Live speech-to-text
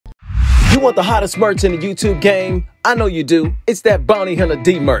You want the hottest merch in the YouTube game? I know you do. It's that Bounty Hunter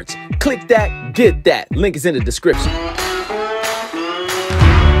D merch. Click that, get that. Link is in the description.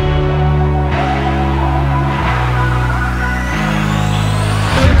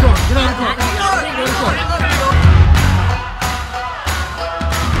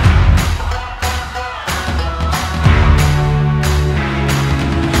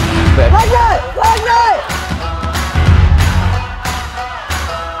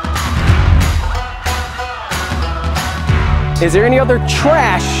 Is there any other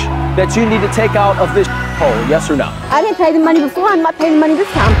trash that you need to take out of this hole? Yes or no? I didn't pay the money before. I'm not paying the money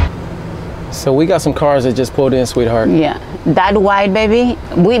this time. So we got some cars that just pulled in, sweetheart. Yeah, that white baby.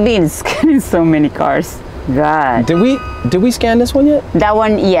 We've been scanning so many cars. God. Did we scan this one yet? That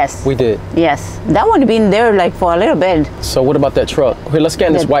one, yes. We did. Yes, that one been there like for a little bit. So what about that truck? Here, let's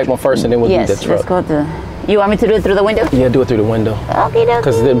scan this white one first, and then we'll do that truck. Let's go to. You want me to do it through the window? Yeah, do it through the window. Okay,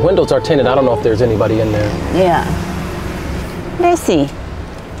 because the windows are tinted. I don't know if there's anybody in there. Yeah. Let's see.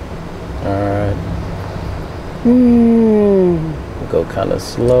 All right. Go kind of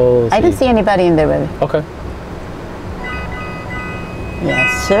slow. I don't see anybody in there, baby. Okay.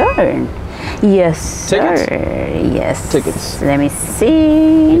 Yes, sir. Yes, sir. Tickets? Yes. Tickets. Let me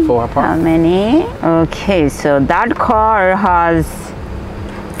see. Before I park. How many? Okay, so that car has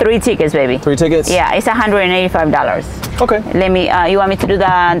 3 tickets, baby. 3 tickets? Yeah, it's $185. Okay. Let me. You want me to do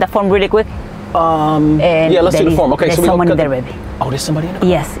the form really quick? Yeah, let's do the form. Okay, there's so we someone in there, baby. Oh, there's somebody in there?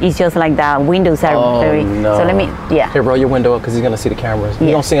 Yes, it's just like the windows are very. No. So let me. Yeah. Here, roll your window up because he's gonna see the cameras.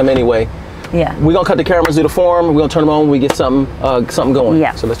 You don't see him anyway. Yeah. We're gonna cut the cameras, do the form. We're gonna turn them on. We get something going.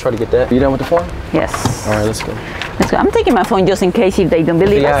 Yeah. So let's try to get that. You done with the form? Yes. All right, let's go. Let's go. I'm taking my phone just in case if they don't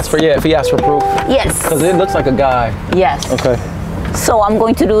believe us. If he asks for proof. Yes. Because it looks like a guy. Yes. Okay. So I'm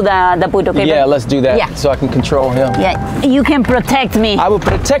going to do the boot, okay? Yeah, let's do that. Yeah. So I can control him. Yeah. You can protect me. I will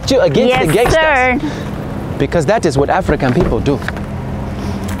protect you against the gangsters. Yes, sir. Because that is what African people do.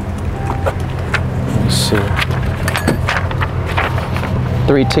 Let's see.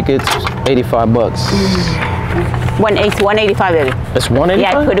 3 tickets, $85. 185, baby. It's 185?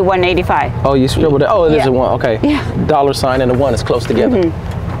 Yeah, I put it 185. Oh, you scribbled it. Oh, it is a 1. Okay. Yeah. $sign and a 1 is close together.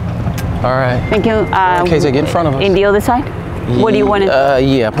 All right. Thank you. Okay, so get in front of us. In the other side? What do you want to?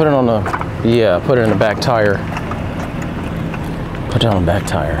 Yeah, put it on the. Yeah, put it in the back tire. Put it on the back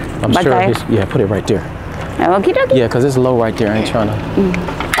tire. I'm back sure. Tire? Yeah, put it right there. Okay, okay. Yeah, because it's low right there. I ain't trying to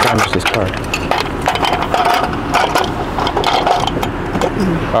damage this car.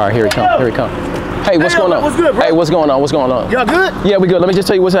 All right, here he comes. Here he comes. Hey, what's going on? What's good, bro? Hey, what's going on? What's going on? Y'all good? Yeah, we good. Let me just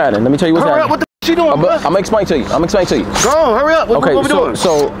tell you what's happening. Let me tell you what's happening. What the you doing, bro? I'm gonna explain to you. Go on, hurry up. What we doing?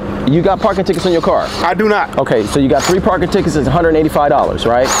 So you got parking tickets in your car? I do not. Okay, so you got 3 parking tickets. It's $185,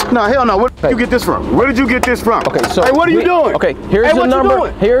 right? No, hell no. Where did you get this from? Where did you get this from? Okay, so hey, what are you doing? Okay, here's the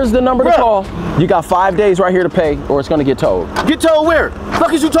number. Here's the number to call. You got 5 days right here to pay, or it's gonna get towed. Get towed where?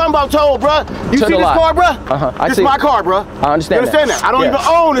 Fuck is you talking about towed, bro? You see this car, bro? This is my car, bro. I understand. You understand that? I don't even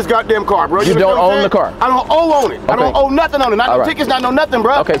own this goddamn car, bro. You don't own the car. I don't own it. I don't own nothing on it. Not no tickets, not no nothing,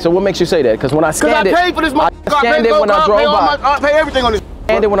 bro. Okay, so what makes you say that? Because when I scanned it, I paid for this. I scanned it when I drove by. I pay everything on this.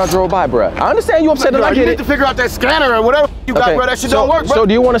 And when I drove by, bro. I understand you upset that I get it. You need to figure out that scanner or whatever you got, bro. That shit don't work, bro. So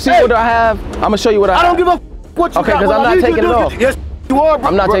do you want to see what I have? I'm gonna show you what I have. I don't give a what you got. Okay, because I'm not taking it off. Yes, you are, bro.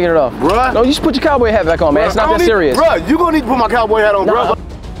 I'm not taking it off. Bro. No, you should put your cowboy hat back on, man. It's not that serious. Bro, you gonna need to put my cowboy hat on, bro.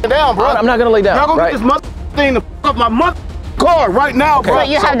 Down, bro. I'm not gonna lay down. Y'all gonna get this mother thing to fuck up my car right now, bro.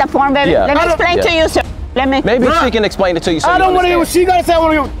 So you have the form, baby? Yeah. Let me explain to you, sir. Maybe she can explain it to you. So I don't want to hear what she gotta say. I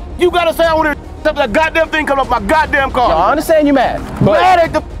want to hear. You gotta say I want to hear that goddamn thing come up my goddamn car. No, I understand you mad. Mad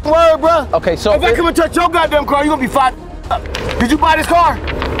ain't the word, bro. Okay, so if I come and touch your goddamn car, you gonna be fired up. Did you buy this car?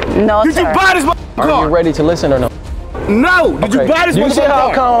 No, Did you buy this car? Are you ready to listen or no? No. Did you buy this car? You see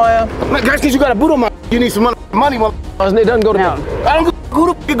how calm I am? That's because you got a boot on my. You need some money, It doesn't go to me. I don't know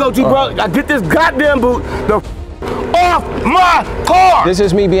who the go to, bro. I get this goddamn boot off my car. This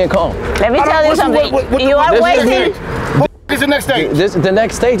is me being calm. Let me tell you something. You are wasting. What is the next stage? The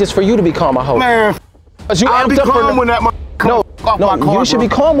next stage is for you to be calm, I hope. Man, I'll be calm when that No, you should be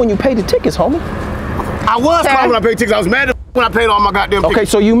calm when you pay the tickets, homie. I was calm when I paid tickets. I was mad when I paid all my goddamn tickets. Okay,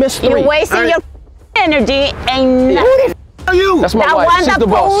 so you missed 3. You're wasting your energy and Who are you? That's my wife. She's the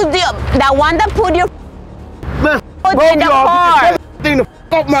boss. That one that put your foot in the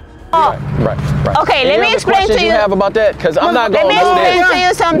car. Right. Okay, let me explain to you. You have about that? Because I'm not going to do this. Let me explain to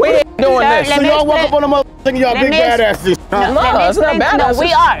you something. We ain't doing this. So y'all walk up on the motherfucker, y'all big badasses. No, it's not badasses. No,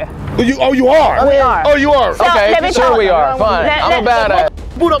 we are. Oh, you are? We are. Oh, you are? Okay, sure we are. Fine. I'm a badass.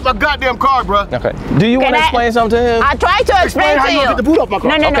 Boot up my goddamn car, bro. Okay. Do you want to explain something to him? I try to explain to you. How you get the boot up my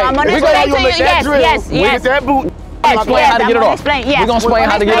car? No, I'm going to explain to you. Yes. Get that boot explain how to get it off. We're gonna explain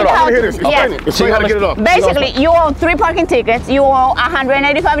how to get it off. Explain how to get it off. Basically, you owe 3 parking tickets. You owe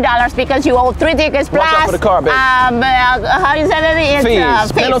 $185 because you owe 3 tickets plus. Watch out for the car, baby. How you say that? It's,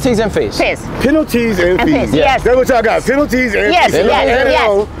 fees. Penalties and fees. Penalties and fees. Yes. That's what y'all got. Penalties and fees. Yes.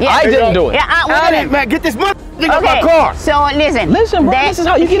 I didn't do it. Yeah, man, get this money out my car. So listen, bro, this is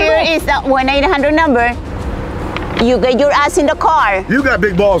how you get it off. Here is the 1-800 number. You get your ass in the car. You got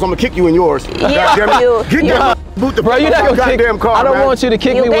big balls. I'm gonna kick you in yours. Yeah, Get that boot the bro, you're not gonna goddamn car. I don't want you to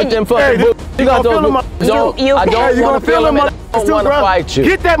kick me with them fucking boots. You got those. I don't want to feel them. I don't want to fight you.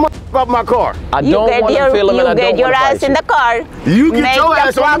 Get that off my car. I don't want to feel them, and I don't want to fight you. You get your ass in the car. You get your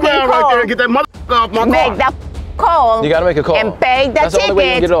ass on the ground right there and get that motherfucker off my car. Make that call. You gotta make a call. And pay the That's the only way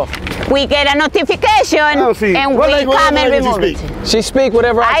you can get it off. We get a notification and we come and remove it. She speak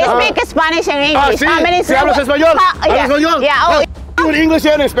whatever I speak Spanish and English. How many hablas español? ¿Hablas español? Yeah. You in English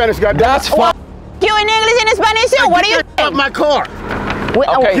and in Spanish, goddamn. That's fine. You in English and in Spanish too? What are you saying? Off my car.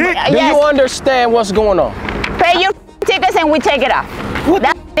 Okay. Do you understand what's going on? Pay your tickets and we take it off.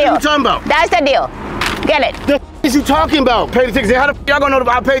 That's the deal. What are you talking about? That's the deal. Get it. The is you talking about? Pay the tickets. How the y'all gonna know if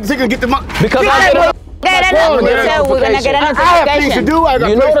I paid the ticket and get the money? Because I get we're gonna get a notification. I have things to do. I got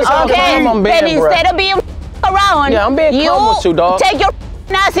okay, then instead of being around, I'm being calm with you, dog. Take your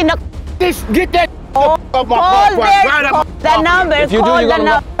ass in the get that off my car. Call the number. If you do, you're gonna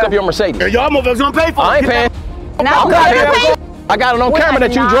lock up your Mercedes. Y'all motherfuckers gonna pay for it. I ain't paying. No, I got it on camera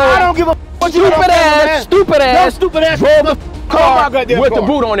that you drove. I don't give a fuck. Stupid ass. Drove the car with the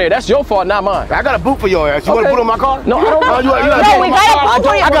boot on there. That's your fault, not mine. I got a boot for your ass. You want a boot on my car? No, I don't. No, we got a boot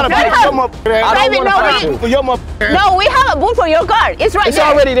for your car. I got a boot for your motherfucker. I don't want to boot for your motherfucker. No, we have a boot for your car. It's right there. It's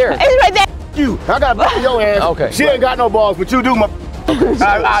already there. It's right there. You. I got a boot for your ass. Okay. She ain't got no balls, but you do, my.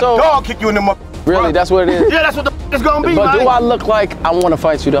 I dog kick you in the mother. Really, that's what it is? Yeah, that's what the it's gonna be, But do I look like I want to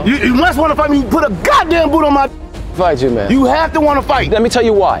fight you, though? You must want to fight me. You put a goddamn boot on my. Fight you, man. You have to want to fight. Let me tell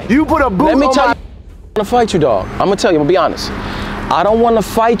you why. You put a boot on my. Let me tell you, I want to fight you, dog. I'm gonna tell you. I'm gonna be honest. I don't want to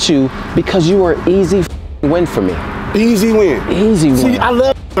fight you because you are easy win for me. Easy win. Easy win. See, I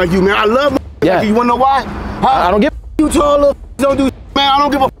love like you, man. I love like you. You wanna know why? I don't give you tall little don't do man. I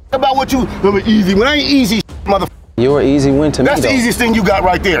don't give a about what you. Easy win. I ain't easy, mother. You're an easy win to me. That's the easiest thing you got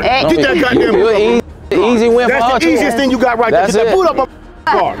right there. Hey. Get that goddamn boot. Easy win. That's the easiest thing you got right there. Get that boot up my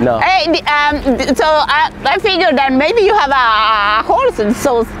car. No. Hey, so I figured that maybe you have a horse.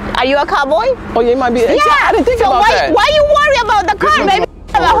 So are you a cowboy? Oh, yeah, it might be. Yeah. I didn't think about that. Why you worry about the car? Maybe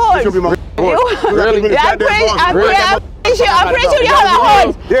you have a horse. Really? I'm pretty sure you have a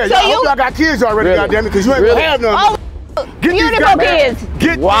horse. Yeah, so I got kids already, goddamn it, because you ain't gonna have none. Oh, beautiful kids.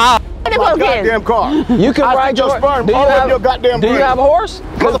 Get wow. Beautiful kids. Goddamn car. You can ride your sperm. Do you have a horse?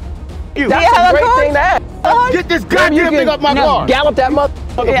 That's a great thing to have. Get this goddamn thing up my car. Gallop that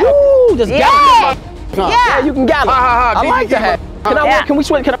motherfucker. Woo, just gallop. Yeah, you can gallop. I like the hat. Can we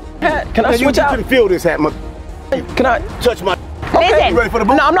switch? Can I switch out? You can feel this hat, mother. Can I touch my? Okay. You ready for the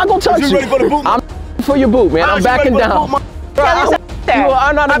boot? No, I'm not gonna touch you. You ready for the boot? I'm for your boot, man. I'm backing down.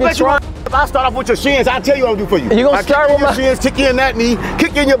 I'm not even trying. If I start off with your shins, I'll tell you what I'm gonna do for you. You gonna start with my shins, kick you in that knee,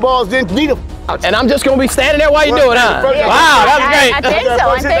 kick you in your balls, then knee the out. And I'm just gonna be standing there while you do it, huh? Wow, that's great. I think so.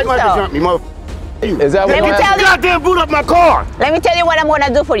 I think so. Is that what Let me tell you. Goddamn boot up my car. Let me tell you what I'm gonna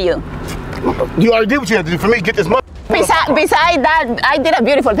do for you. You already did what you had to do for me. Get this money. Besides that, I did a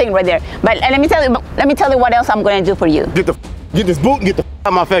beautiful thing right there. But let me tell you what else I'm gonna do for you. Get this boot and get the out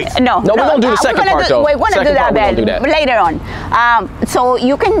of my face. No, we're gonna do the second part though. We're gonna do that later on. So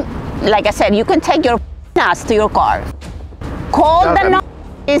you can, like I said, you can take your ass to your car. Call the number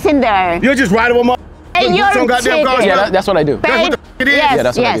is in there. You're just riding with my. Yeah, that's what I do. That's what it is. Yes, yeah,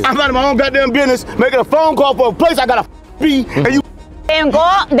 that's what I do. I'm minding my own goddamn business, making a phone call for a place I gotta be, and you. Then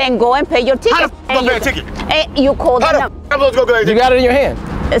go and pay your ticket. How the fuck I pay a ticket? And you call the number. You got it in your hand.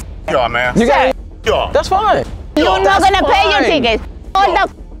 Y'all, man. You got it. That's fine. You're not gonna pay your tickets. Call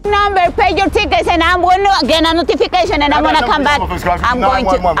the number, pay your tickets, and I'm going to get a notification, and I'm gonna come back. I'm going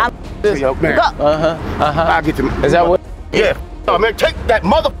to. I'll get you. Is that what? Yeah. Oh, man, take that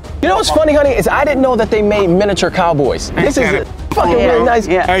mother. You know what's funny, honey, is I didn't know that they made miniature cowboys. This is fucking really nice.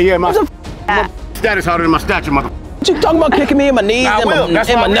 Hey, yeah, my status harder than my stature, mother. What you talking about kicking me in my knees and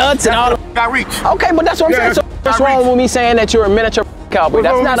my nuts and all that? I reach. Okay, but that's what I'm saying. So what's wrong with me saying that you're a miniature cowboy?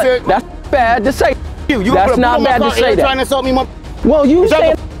 That's not that's bad to say. That's not bad to say that. Trying to insult me, well, you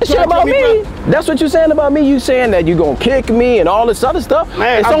saying shit about me. That's what you're saying about me. You saying that you gonna kick me and all this other stuff.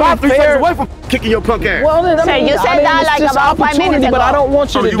 Man, I'm about 3 seconds away from kicking your punk ass. Well, then, you said that like about 5 minutes ago. But I don't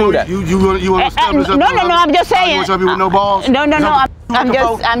want you to do that. You want to establish No, I'm just saying. You want somebody with no balls? No,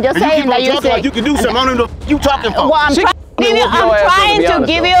 I'm just saying that you said. Like you can do something. I don't even know what you talking for. Well, I'm trying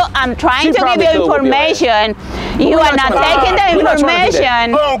I'm trying to give you information. You are not taking the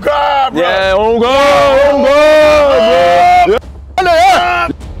information. Oh God, bro. Yeah, oh God,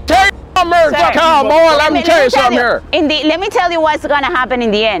 Take my merch, Cowboy. Let me tell you something here. Let me tell you what's gonna happen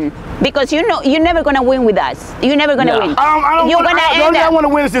in the end. Because you know you're never gonna win with us. You're never gonna win. I want to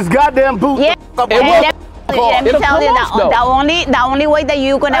win is this goddamn boot. Yeah. Let me tell you the only way that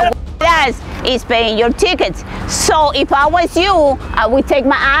you're gonna win with us is paying your tickets. So if I was you, I would take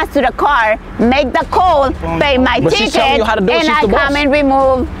my ass to the car, make the call, pay my ticket, and I come and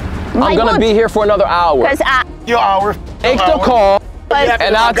remove my I'm gonna be here for another hour. Your hour. Take the call,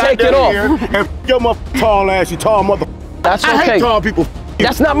 and I'll take it off. And your motherfucking tall ass, you tall mother. That's okay. I hate tall people.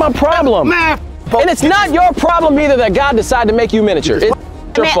 That's not my problem. Man, and it's not your problem either that God decided to make you miniature. It's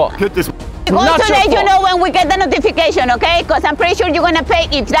your fault. We're going to let you know when we get the notification, okay? Because I'm pretty sure you're going to pay.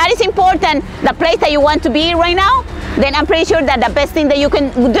 If that is important, the place that you want to be right now, then I'm pretty sure that the best thing that you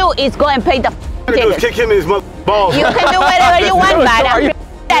can do is go and pay the ticket. Kick him in his balls. You can do whatever you want, but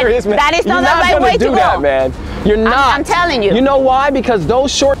that is not the right way to go. That, man. You're not. I'm telling you. You know why? Because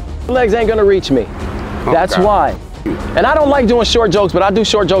those short legs ain't going to reach me. That's why. And I don't like doing short jokes, but I do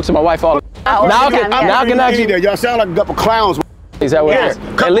short jokes to my wife all the time. Now I can actually. Y'all sound like a couple clowns. Is that what it is?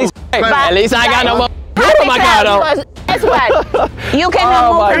 At least I got no more. Oh my God! Guess what? You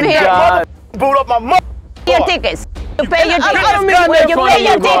cannot move from here. Boot up my mother. Your tickets. You pay your tickets. I don't mean when you pay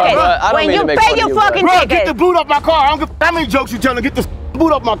your tickets. When you pay your fucking tickets. Get the boot up my car. I don't give how many jokes you telling. Get the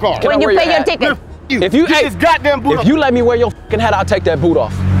boot up my car. When you pay your ticket. If you let me wear your fucking hat, I'll take that boot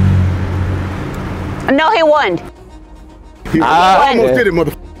off. No, he won't. I almost did it,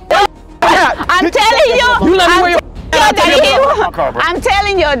 mother. I'm telling you. You let me wear your I'm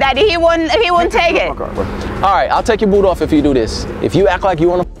telling you that he won't take it. All right, I'll take your boot off if you do this. If you act like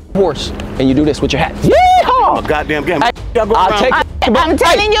you're on a horse and you do this with your hat. Yeehaw! Goddamn game. I'm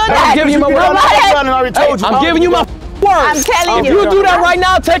telling you that. I'm giving you my word. I'm giving you my word. I'm telling you. If you do that right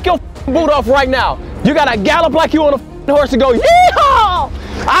now, take your boot off right now. You gotta gallop like you on a horse and go, yeehaw!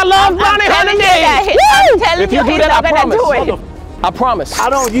 I love Bonnie Honey D. I'm telling you, he's not gonna do it. I promise. I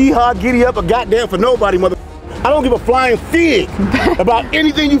don't yeehaw, giddy up, or goddamn for nobody, mother. I don't give a flying fig about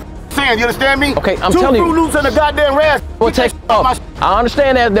anything you saying. You understand me? Okay, I'm telling you. Two Fruit Loops and a goddamn rash. We'll take off. I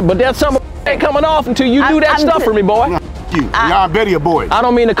understand that, but that's something ain't coming off until you do that stuff for me, boy. Y'all Betty a boy. I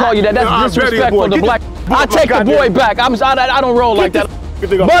don't mean to call you that. That's disrespectful to black. I take the boy back. I don't roll like that.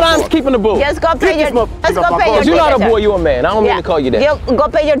 But I'm keeping the boot. Just go pay your ticket. You're not a boy, you're a man. I don't mean to call you that. Go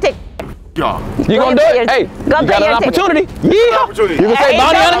pay your ticket. You gonna do it? Hey, you got an opportunity. Yeah. You can say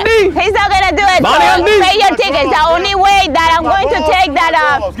Bonnie on the D. He's not gonna do it. Bonnie on the D. Pay your tickets. The only way that I'm going to take that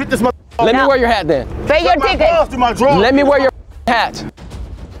Get this Let me wear your hat then. Pay your ticket. Let me wear your hat.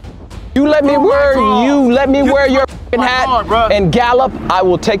 You let me wear your hat and gallop, I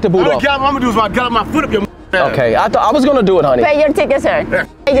will take the boot off. All I'm gonna do is gallop my foot up your Okay, I thought I was gonna do it, honey. Pay your ticket, sir.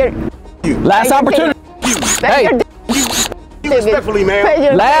 Pay your last opportunity. Hey, respectfully,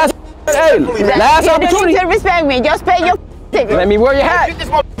 man. Last opportunity. You respect me. Just pay your ticket. Let me wear your hat. Get this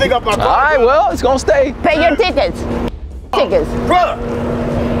thing up my car. All right, well, it's gonna stay. Pay your tickets. Brother.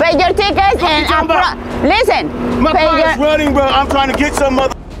 Pay your tickets and listen. My car is running, bro. I'm trying to get some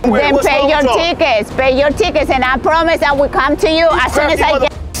mother. Then pay your tickets. Pay your tickets, and I promise I will come to you as soon as I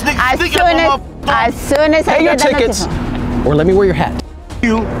get. As soon as I pay your tickets, or let me wear your hat.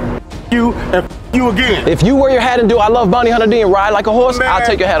 You and you again. If you wear your hat and do I love Bonnie Hunter D and ride like a horse, I'll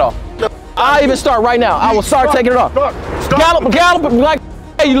take your hat off. I'll even start right now. I will start taking it off. Gallop, like,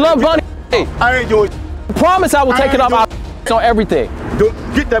 hey, you love Bonnie. Hey, I ain't doing. Promise I will take it off on everything.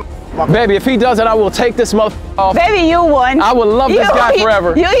 Get that. Baby, if he does it, I will take this mother off. Baby, you won. I will love this guy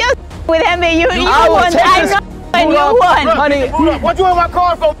forever. You just with him and you won. I know, and you won. Honey, what you in my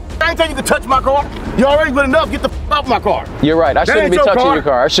car for? I ain't tell you to touch my car. You already good enough. Get the off my car. You're right. I shouldn't be touching your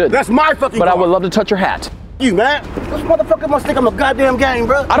car. I shouldn't. That's my fucking car. But I would love to touch your hat. You, man. This motherfucker must think I'm a goddamn game,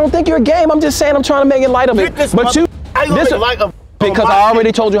 bro. I don't think you're a game. I'm just saying I'm trying to make it light of it. But you, this because I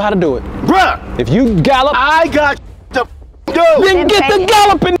already told you how to do it. Bruh. If you gallop, I got to do. Then get the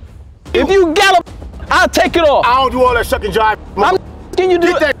galloping. If you gallop, I'll take it off. I don't do all that shuck and jive. Can you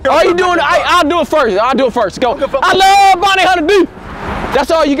do it? Are you doing it? I'll do it first. I'll do it first. Go. I love Bonnie Hunter D. That's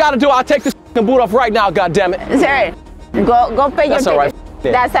all you got to do. I'll take this boot off right now, goddammit. Sir, go pay your ticket. That's all right.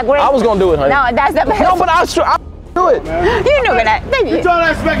 That's a great. I was going to do it, honey. No, that's the best. No, but I'll do it. You're not going to. Baby. Get all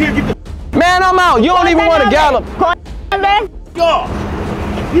that smack here. Get the. Man, I'm out. You don't even want to gallop. Call number. Y'all.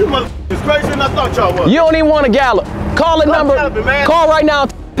 You motherfuckers crazy than I thought y'all was. You don't even want to gallop. Call the number. Call right now.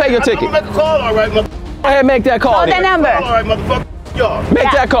 Pay your ticket. I'm gonna make a call, all right, motherfucker. Go ahead, make that call. Call the number. All right, motherfucker. Y'all.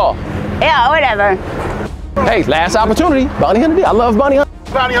 Make that call. Yeah, whatever. Hey, last opportunity. Bounty Hunter D. I love Bounty Hunter.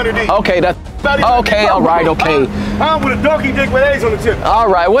 Bounty Hunter D. Okay, that's okay. All right, okay. I'm with a donkey dick with A's on the tip. All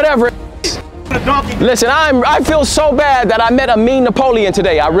right, whatever. Listen, I feel so bad that I met a mean Napoleon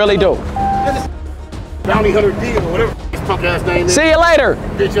today. I really do. Bounty Hunter D or whatever his punk ass name is. See you later.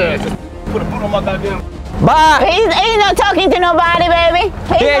 Bitch ass. Just put a boot on my goddamn. Bye. He's not talking to nobody, baby.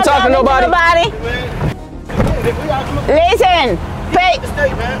 He ain't talking to nobody. Listen, pay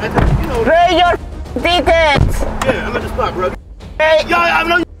your tickets. Yeah, I'm at the spot, bro. Pay I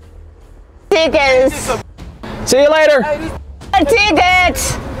know tickets. See you later.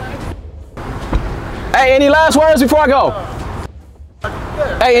 Tickets. Hey, any last words before I go?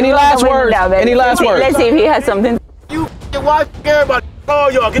 Hey, any last words? Any last words? Let's see if he has something. You, your wife, everybody,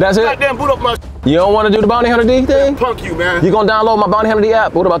 all y'all. Get That's the it? goddamn boot off my. You don't want to do the Bounty Hunter D thing? Punk you, man. You gonna download my Bounty Hunter D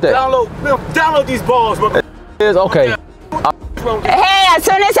app? What about that? Download these balls, bro. Is okay. Hey, as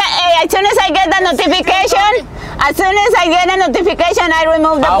soon as I get the notification, I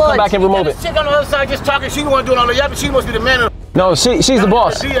remove the I'll boot. come back and remove it. Chick on the other side just talking. She the one doing all the yapping. She must be the man. No, she's the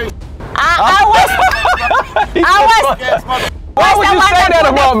boss. I was. Why would you say that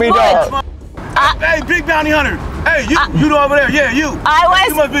about me, dog? Hey, big bounty hunter. Hey, you know over there. Yeah, you.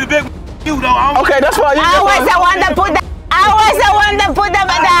 You must be the big you, though. Okay, that's why you. I was the one that put the. I was the one that put the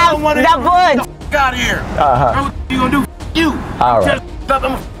boot. Get out of here. What you gonna do? You. All right. I'm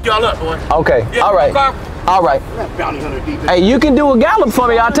gonna y'all up, boy. Okay. Yeah, all right. All right. Bounty hunter deep. Hey, you can do a gallop for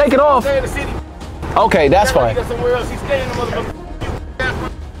me. I'll take it off. Stay in the city. Okay, that's fine. Somewhere else. He's staying in the motherfucker.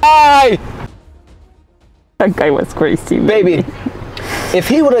 Hi, That guy was crazy, baby. If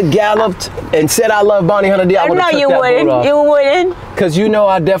he would have galloped and said I love Bounty Hunter D, I would have took that boot off. You wouldn't. Because you know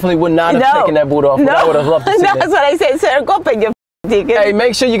I definitely would not have taken that boot off. But I would have loved to see That's that. what I said, sir. Go pay your ticket. Hey,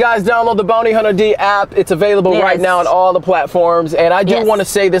 make sure you guys download the Bounty Hunter D app. It's available right now on all the platforms. And I do want to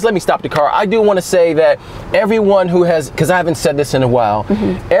say this. Let me stop the car. I do want to say that everyone who has, because I haven't said this in a while,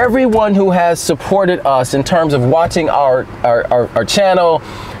 everyone who has supported us in terms of watching our channel,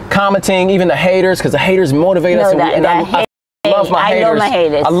 commenting, even the haters, because the haters motivate us. I love my haters.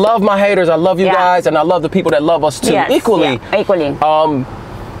 I love my haters. I love you guys, and I love the people that love us too. Equally. Equally.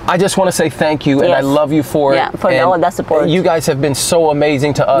 I just want to say thank you, and I love you for it. Yeah, for all that support. You guys have been so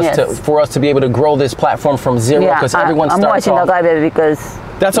amazing to us, for us to be able to grow this platform from zero, because everyone starts off. I'm watching the guy, baby, because...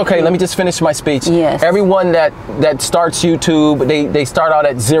 That's okay. Let me just finish my speech. Yes. Everyone that starts YouTube, they start out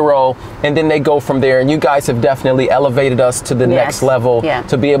at zero, and then they go from there. And you guys have definitely elevated us to the next level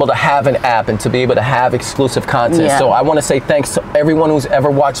to be able to have an app and to be able to have exclusive content. So I want to say thanks to everyone who's ever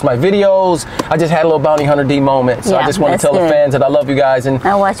watched my videos. I just had a little Bounty Hunter D moment. So I just want to tell the fans that I love you guys, and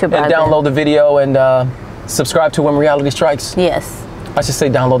download the video and subscribe to When Reality Strikes. Yes. I should say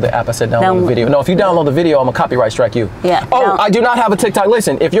download the app. I said download the video. No, if you download the video, I'm gonna copyright strike you. Yeah. Oh, I do not have a TikTok.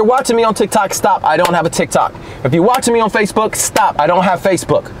 Listen, if you're watching me on TikTok, stop. I don't have a TikTok. If you're watching me on Facebook, stop. I don't have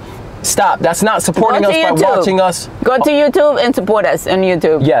Facebook. Stop. That's not supporting us by watching us. Go to YouTube and support us on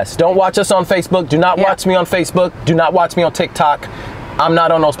YouTube. Yes. Don't watch us on Facebook. Do not watch me on Facebook. Do not watch me on TikTok. I'm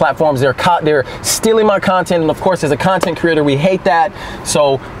not on those platforms. They're stealing my content, and of course, as a content creator, we hate that.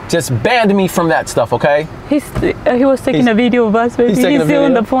 So just ban me from that stuff, okay? He was taking a video of us, baby. He's still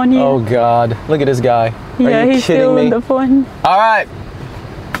on the phone here. Oh God, look at this guy. Yeah, he's still on the phone. All right.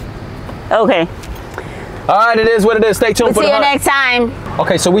 Okay. All right, it is what it is. Stay tuned for the see you next time.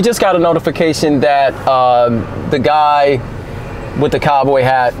 Okay, so we just got a notification that the guy with the cowboy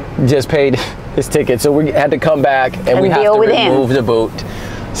hat just paid his ticket, so we had to come back and we have to remove the boot.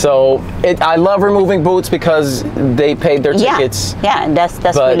 So I love removing boots because they paid their tickets. Yeah, that's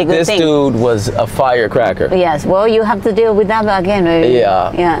really good thing. But this dude was a firecracker. Yes, well, you have to deal with that again, maybe.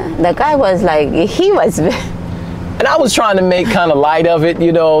 Yeah. Yeah, the guy was like, he was... And I was trying to make kind of light of it,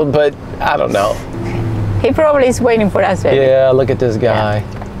 you know, but I don't know. He probably is waiting for us, baby. Yeah, look at this guy.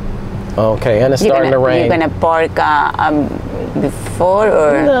 Yeah. Okay, and it's starting to rain. You're gonna park before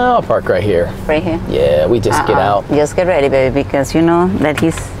or? No, I'll park right here. Right here? Yeah, we just get out. Just get ready, baby, because you know that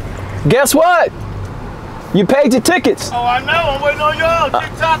he's... Guess what? You paid your tickets. Oh, I know. I'm waiting on y'all.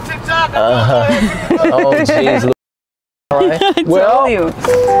 TikTok, TikTok. Oh, jeez.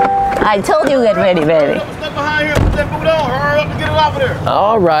 I told you get ready, baby. Step behind here. Put that boot on. Hurry up and get it off of there.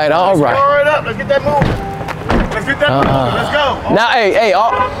 All right, all right. Hurry up. Let's get that moving. Let's get that moving. Let's go. Now, hey,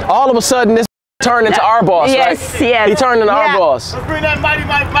 all of a sudden, this turned into our boss, right? Yes. He turned into our boss. Let's bring that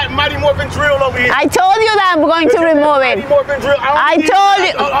mighty morphin drill over here. I told you that I'm going to remove it. I told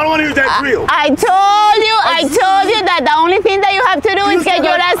you. I don't want to use that drill. I told you that the only thing that you have to do is get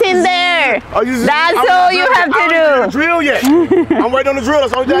your ass in there. That's all you have to do. I don't need the drill yet. I'm waiting on the drill.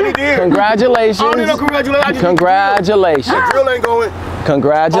 That's all I need to hear. Congratulations. I don't need no congratulations. Congratulations. The drill ain't going.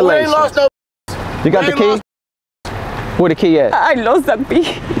 Congratulations. I ain't lost no. You got the key? Where the key at? I lost the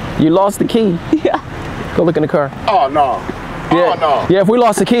key. You lost the key? Yeah. Go look in the car. Oh, no. Yeah. Oh, no. Yeah, if we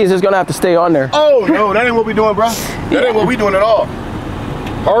lost the keys, it's going to have to stay on there. Oh, no, that ain't what we doing, bro. That ain't what we doing at all.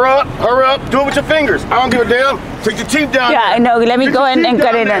 Hurry up, do it with your fingers. I don't give a damn. Take your teeth down. Yeah, I know. Let me go and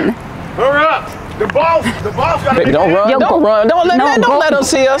cut it in. Hurry up. The boss got to Baby, don't run, don't run. Don't let them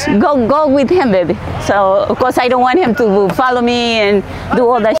see us. Go with him, baby. So, of course, I don't want him to follow me and do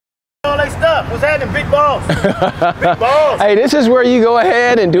all that. All that stuff. What's happening, big balls? Big balls. Hey, this is where you go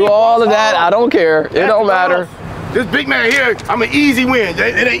ahead and do all of that. I don't care. It don't matter. This big man here, I'm an easy win.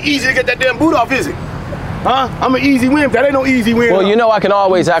 It ain't easy to get that damn boot off, is it? Huh? I'm an easy win. That ain't no easy win. Well, you know I can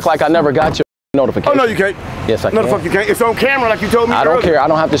always act like I never got your notification. Oh, no, you can't. Yes, I can. No, the fuck you can't. It's on camera like you told me I don't care. I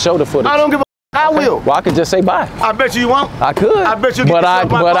don't have to show the footage. I don't give a I will. Well, I could just say bye. I bet you won't. I could. I bet you. But I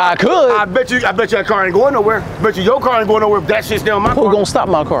could. I bet you that car ain't going nowhere. I bet you your car ain't going nowhere if that shit's down my car. Who's gonna stop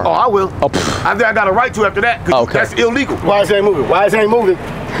my car? Oh, I will. Oh, I think I got a right to after that. Okay. That's illegal. Why is it ain't moving? Why is it ain't moving?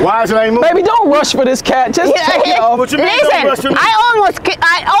 Why is it ain't moving? Baby, don't rush for this cat. Just take it off. What you mean, Listen, don't rush for me?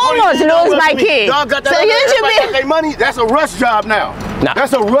 I almost lose my key. Y'all got that. So you should be. Their money. That's a rush job now. Nah.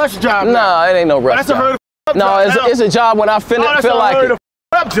 That's a rush job. Now. Nah, it ain't no rush. That's job. a hurry up No, job now. it's a job when I feel like it.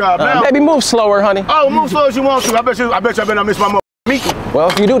 Up job now. Baby, move slower, honey. Oh, move slow as you want to. I bet you I better miss my meeting. Well,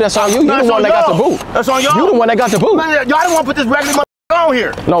 if you do, that's on you. You the one that got the boot. That's on y'all. You the one that got the boot. Y'all didn't want to put this regular on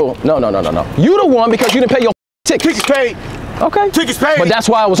here. No. You the one because you didn't pay your ticket. Tickets paid. Okay. Tickets paid. But that's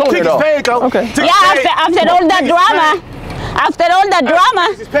why I was on there, though. Tickets paid, though. Okay. Yeah, after all that drama. After all that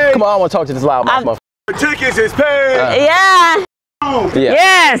drama. Come on, I want to talk to this loud mouth. Tickets is paid. Yeah. Yeah.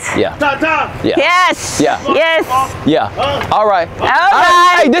 Yes. Yeah. Yeah. Yes. Yeah. Yes. Yeah. All right. All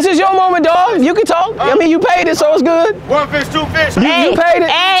right. Hey, this is your moment, dog. You can talk. I mean, you paid it, so it's good. One fish, two fish. You paid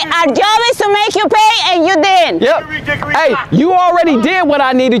it. Hey, our job is to make you pay, and you didn't. Yep. Hey, you already did what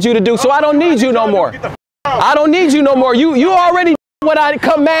I needed you to do, so I don't need you no more. I don't need you no more. You already did what I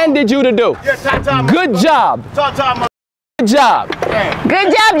commanded you to do. Good job. Good job.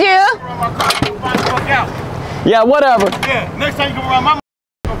 Good job, you. Yeah, whatever. Yeah, next time you come around my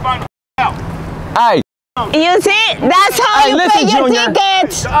gonna find the out. Hey. You see, that's how you listen, pay your Junior.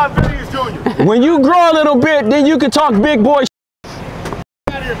 tickets. When you grow a little bit, then you can talk big boy.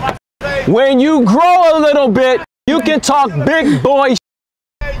 When you grow a little bit, you can talk big boy.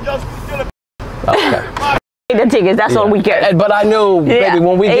 Okay. The tickets, that's all we care. But I knew, baby,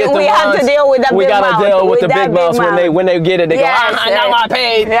 when we get the we ones, have to deal with the we big gotta mouth. deal with the big mouths when they get it. They Yes, go, now I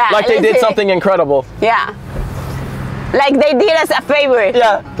paid. Yeah, like they did something incredible. Yeah. Like they did us a favor.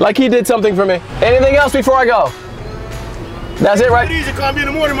 Yeah, like he did something for me. Anything else before I go? That's it, right? Easy, call me in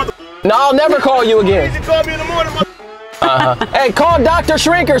the morning, mother. No, I'll never call you again. Easy, call me in the morning, mother. Hey, call Dr.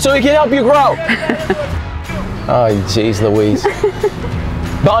 Shrinker so he can help you grow. Oh, jeez Louise.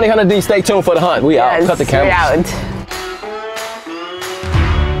 Bounty Hunter D, stay tuned for the hunt. We out. Cut the cameras. We out.